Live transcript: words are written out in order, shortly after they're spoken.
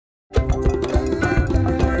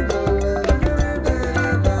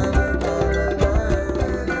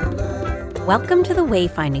Welcome to the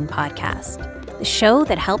Wayfinding Podcast, the show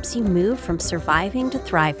that helps you move from surviving to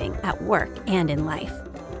thriving at work and in life.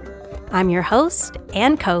 I'm your host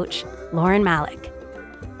and coach, Lauren Malik.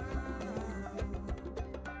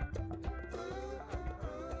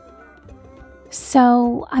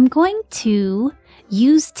 So I'm going to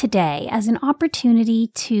use today as an opportunity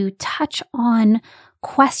to touch on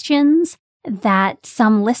questions that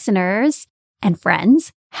some listeners and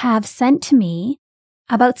friends have sent to me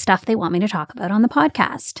about stuff they want me to talk about on the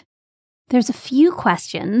podcast. There's a few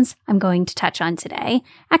questions I'm going to touch on today,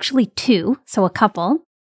 actually two, so a couple.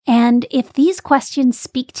 And if these questions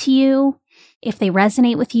speak to you, if they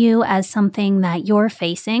resonate with you as something that you're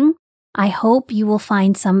facing, I hope you will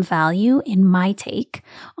find some value in my take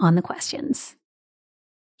on the questions.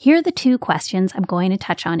 Here are the two questions I'm going to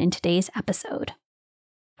touch on in today's episode.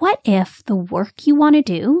 What if the work you want to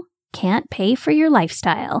do can't pay for your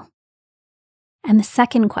lifestyle? And the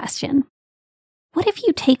second question, what if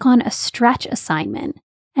you take on a stretch assignment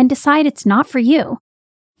and decide it's not for you?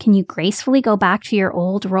 Can you gracefully go back to your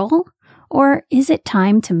old role, or is it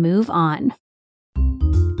time to move on?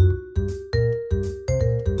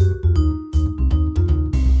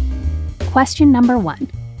 Question number one,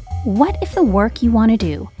 what if the work you want to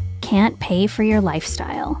do can't pay for your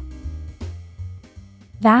lifestyle?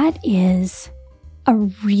 That is a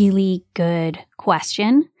really good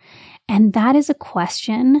question. And that is a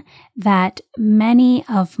question that many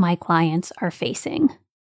of my clients are facing.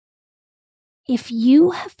 If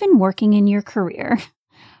you have been working in your career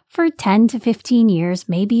for 10 to 15 years,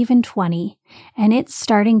 maybe even 20, and it's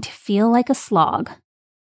starting to feel like a slog,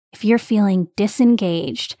 if you're feeling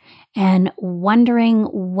disengaged and wondering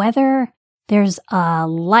whether there's a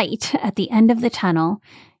light at the end of the tunnel,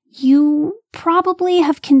 you probably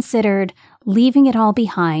have considered leaving it all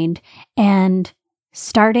behind and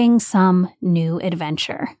starting some new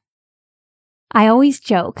adventure. I always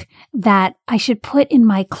joke that I should put in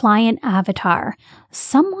my client avatar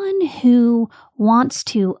someone who wants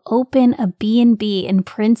to open a B&B in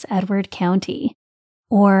Prince Edward County,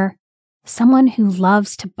 or someone who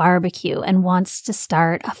loves to barbecue and wants to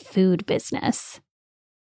start a food business.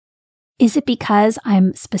 Is it because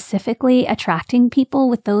I'm specifically attracting people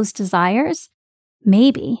with those desires?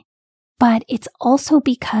 Maybe. But it's also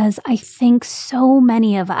because I think so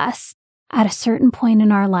many of us, at a certain point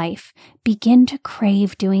in our life, begin to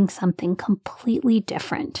crave doing something completely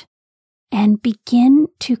different and begin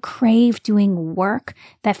to crave doing work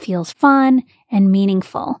that feels fun and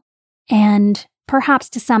meaningful, and perhaps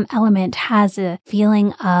to some element has a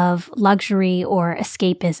feeling of luxury or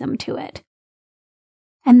escapism to it.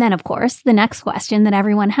 And then, of course, the next question that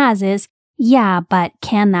everyone has is, yeah, but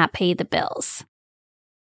can that pay the bills?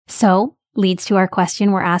 So, leads to our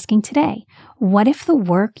question we're asking today. What if the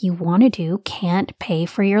work you want to do can't pay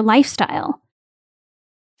for your lifestyle?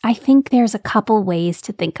 I think there's a couple ways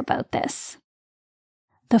to think about this.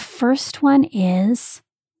 The first one is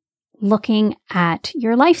looking at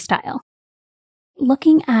your lifestyle.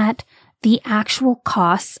 Looking at the actual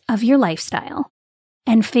costs of your lifestyle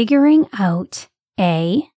and figuring out,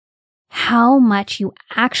 A, how much you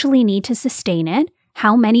actually need to sustain it.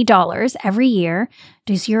 How many dollars every year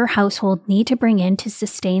does your household need to bring in to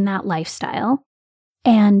sustain that lifestyle?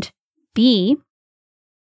 And B,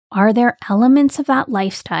 are there elements of that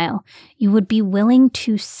lifestyle you would be willing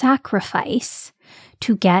to sacrifice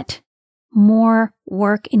to get more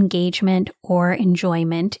work engagement or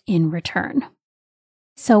enjoyment in return?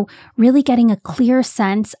 So really getting a clear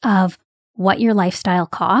sense of what your lifestyle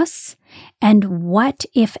costs and what,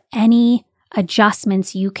 if any,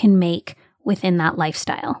 adjustments you can make within that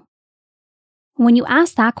lifestyle. When you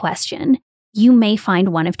ask that question, you may find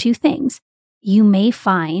one of two things. You may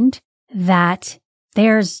find that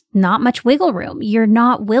there's not much wiggle room. You're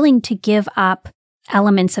not willing to give up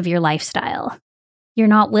elements of your lifestyle. You're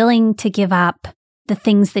not willing to give up the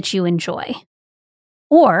things that you enjoy.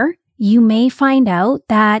 Or you may find out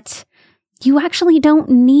that you actually don't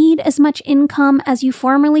need as much income as you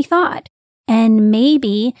formerly thought. And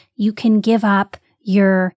maybe you can give up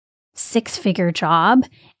your 6-figure job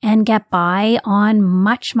and get by on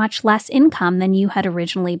much, much less income than you had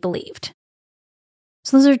originally believed.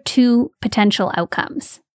 So those are two potential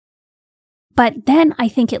outcomes. But then I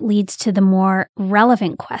think it leads to the more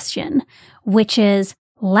relevant question, which is,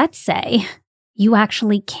 let's say you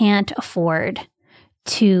actually can't afford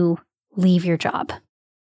to leave your job.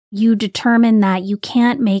 You determine that you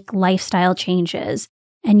can't make lifestyle changes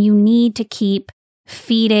and you need to keep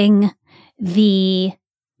feeding the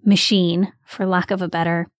machine, for lack of a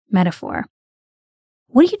better metaphor.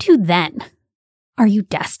 what do you do then? Are you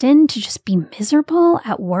destined to just be miserable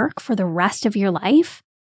at work for the rest of your life?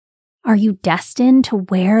 Are you destined to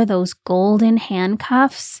wear those golden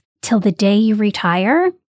handcuffs till the day you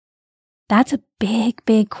retire? That's a big,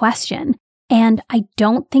 big question. And I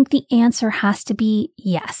don't think the answer has to be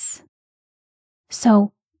yes.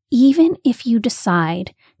 So even if you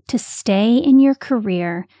decide to stay in your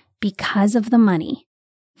career because of the money,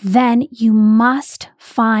 then you must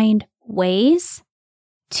find ways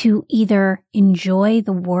to either enjoy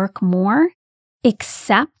the work more,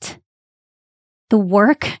 accept the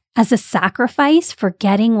work as a sacrifice for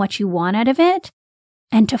getting what you want out of it,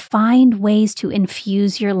 and to find ways to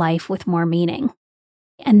infuse your life with more meaning.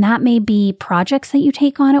 And that may be projects that you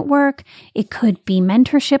take on at work. It could be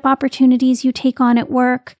mentorship opportunities you take on at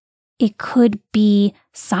work. It could be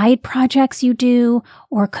side projects you do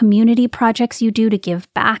or community projects you do to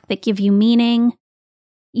give back that give you meaning.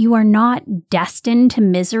 You are not destined to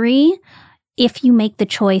misery if you make the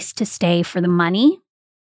choice to stay for the money.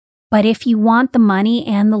 But if you want the money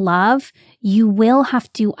and the love, you will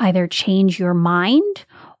have to either change your mind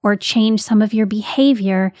or change some of your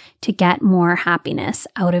behavior to get more happiness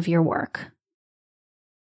out of your work.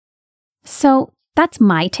 So that's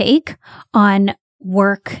my take on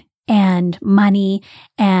work and money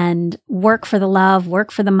and work for the love, work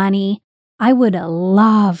for the money. I would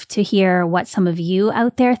love to hear what some of you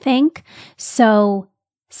out there think. So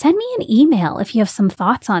send me an email if you have some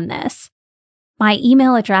thoughts on this. My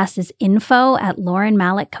email address is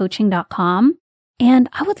info@laurenmalickcoaching.com, and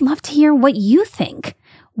I would love to hear what you think.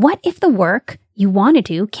 What if the work you want to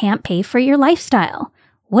do can't pay for your lifestyle?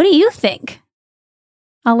 What do you think?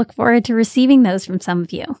 I'll look forward to receiving those from some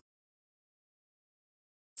of you.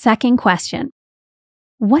 Second question.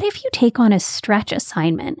 What if you take on a stretch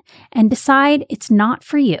assignment and decide it's not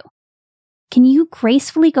for you? Can you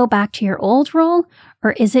gracefully go back to your old role,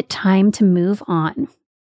 or is it time to move on?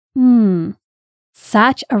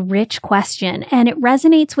 Such a rich question, and it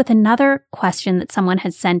resonates with another question that someone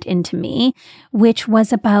had sent in to me, which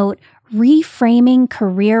was about reframing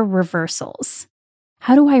career reversals.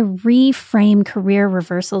 How do I reframe career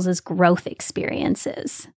reversals as growth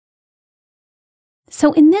experiences?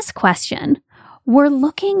 So in this question, we're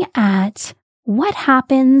looking at what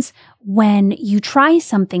happens when you try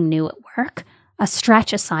something new at work, a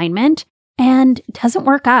stretch assignment, and it doesn't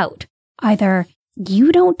work out. Either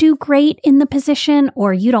you don't do great in the position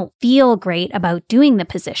or you don't feel great about doing the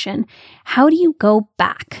position. How do you go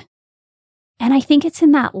back? And I think it's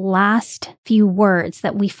in that last few words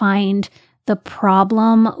that we find the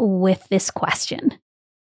problem with this question,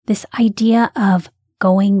 this idea of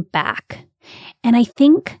going back. And I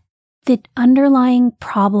think the underlying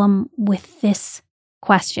problem with this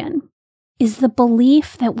question is the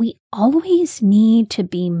belief that we always need to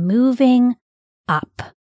be moving up.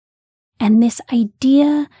 And this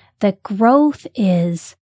idea that growth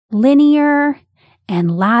is linear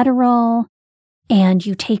and lateral, and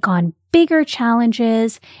you take on bigger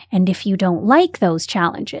challenges, and if you don't like those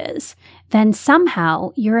challenges, then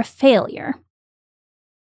somehow you're a failure.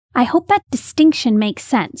 I hope that distinction makes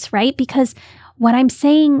sense, right? Because what I'm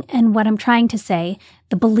saying and what I'm trying to say,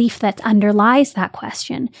 the belief that underlies that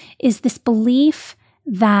question, is this belief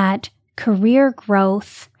that career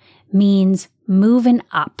growth means moving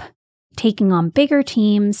up, taking on bigger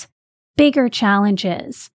teams, bigger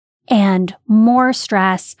challenges, and more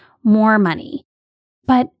stress, more money.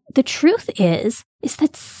 But the truth is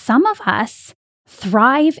that some of us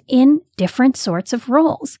thrive in different sorts of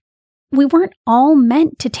roles. We weren't all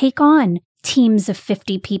meant to take on teams of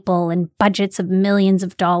 50 people and budgets of millions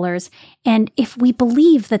of dollars. And if we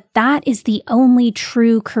believe that that is the only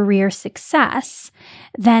true career success,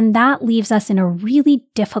 then that leaves us in a really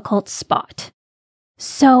difficult spot.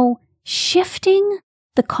 So shifting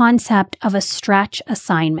the concept of a stretch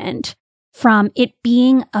assignment from it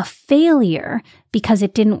being a failure because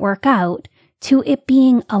it didn't work out to it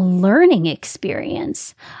being a learning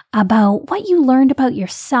experience about what you learned about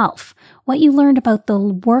yourself, what you learned about the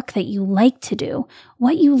work that you like to do,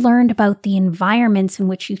 what you learned about the environments in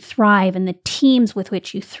which you thrive and the teams with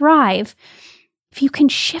which you thrive. If you can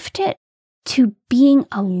shift it to being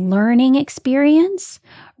a learning experience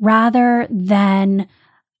rather than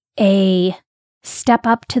a step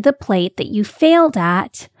up to the plate that you failed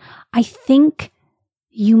at, I think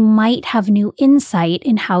you might have new insight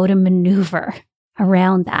in how to maneuver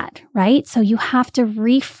around that, right? So you have to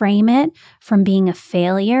reframe it from being a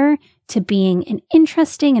failure to being an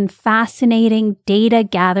interesting and fascinating data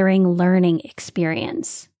gathering learning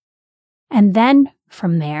experience. And then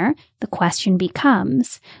from there, the question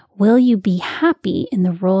becomes, will you be happy in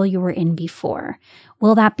the role you were in before?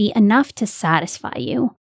 Will that be enough to satisfy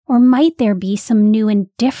you? Or might there be some new and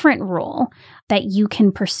different role that you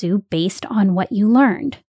can pursue based on what you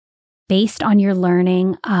learned, based on your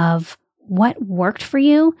learning of what worked for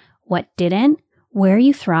you, what didn't, where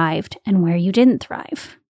you thrived, and where you didn't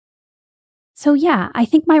thrive? So yeah, I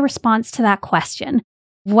think my response to that question,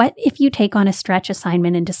 what if you take on a stretch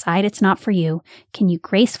assignment and decide it's not for you? Can you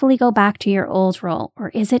gracefully go back to your old role, or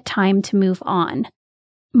is it time to move on?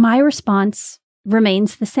 My response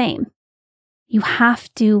remains the same. You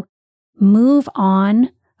have to move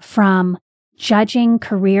on from judging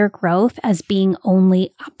career growth as being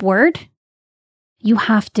only upward. You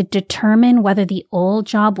have to determine whether the old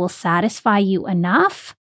job will satisfy you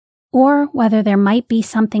enough, or whether there might be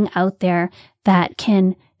something out there that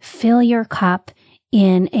can fill your cup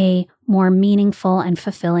in a more meaningful and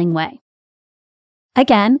fulfilling way.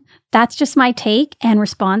 Again, that's just my take and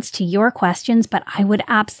response to your questions, but I would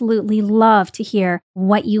absolutely love to hear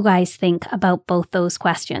what you guys think about both those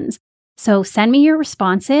questions. So send me your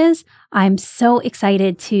responses. I'm so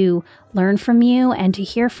excited to learn from you and to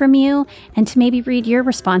hear from you and to maybe read your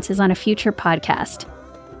responses on a future podcast.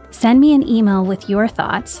 Send me an email with your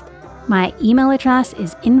thoughts. My email address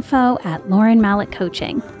is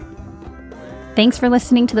info@LaurenMallettCoaching. Thanks for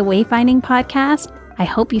listening to the Wayfinding Podcast. I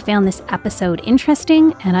hope you found this episode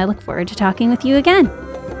interesting, and I look forward to talking with you again.